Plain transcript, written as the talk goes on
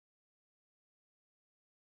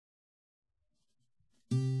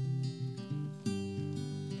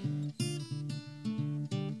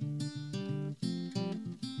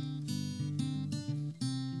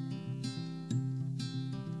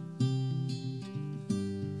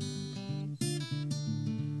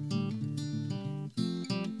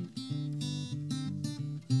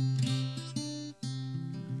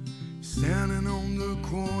standing on the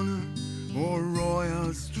corner or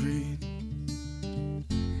Royal Street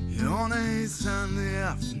on a Sunday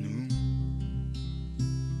afternoon,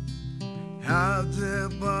 out there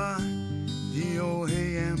by the old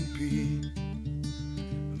AMP,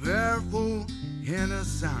 barefoot in the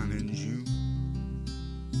sun in June.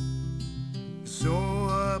 Saw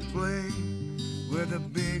her play with a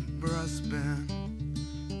big brass band,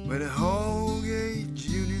 with a Holgate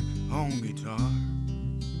Junior on guitar.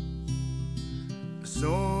 I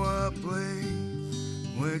saw her play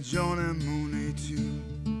with John and Mooney too,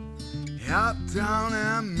 uptown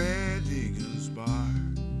at Medica's bar.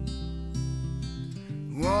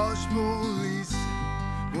 Washboard, Lisa,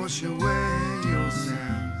 wash away your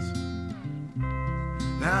sins,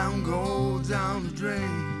 let 'em go down the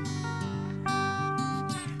drain.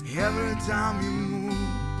 Every time you move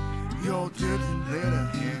your dirty little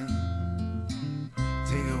hand,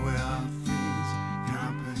 take away our fears and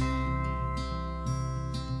our pain.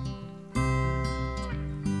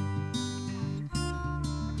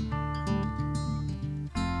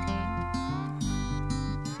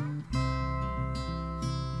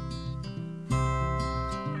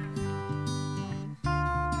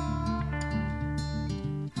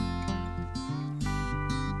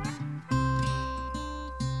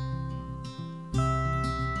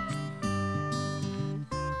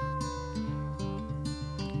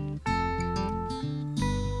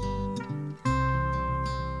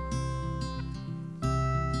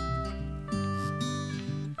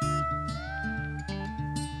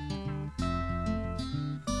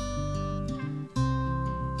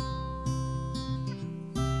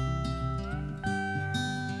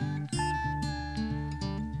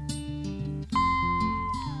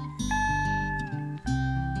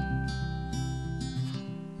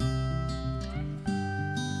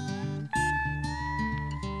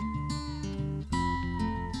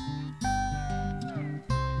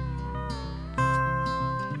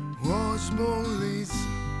 Washboard, Lisa,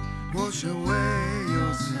 wash away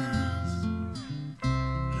your sins,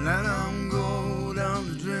 let 'em go down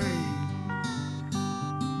the drain.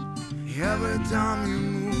 Every time you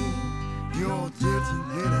move your dirty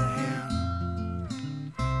little hand,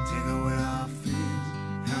 take away our fears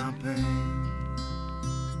and our pain.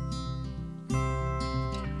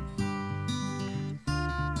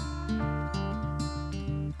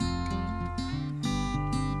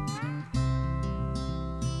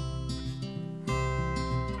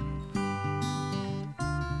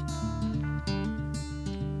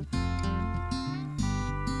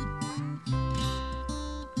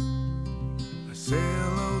 Say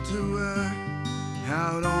hello to her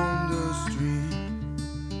out on the street.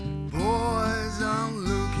 Boys, I'm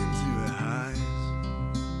looking to her eyes.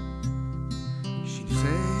 She'd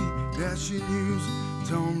say that she knew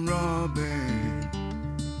Tom Robin.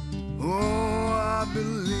 Oh, I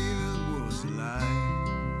believe it was a lie.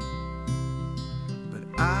 But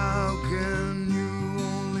how can you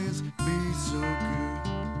always be so good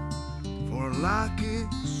for a lucky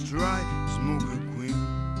strike smoker queen,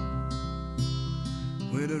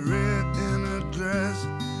 with a rip in her dress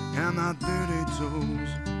and her dirty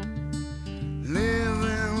toes,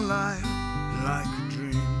 living life like a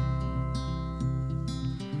dream.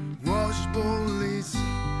 Washboard, Lisa,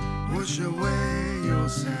 wash away your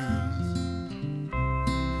sins,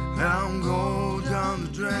 let 'em go down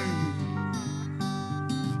the drain.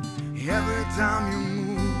 Every time you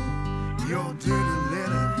move your dirty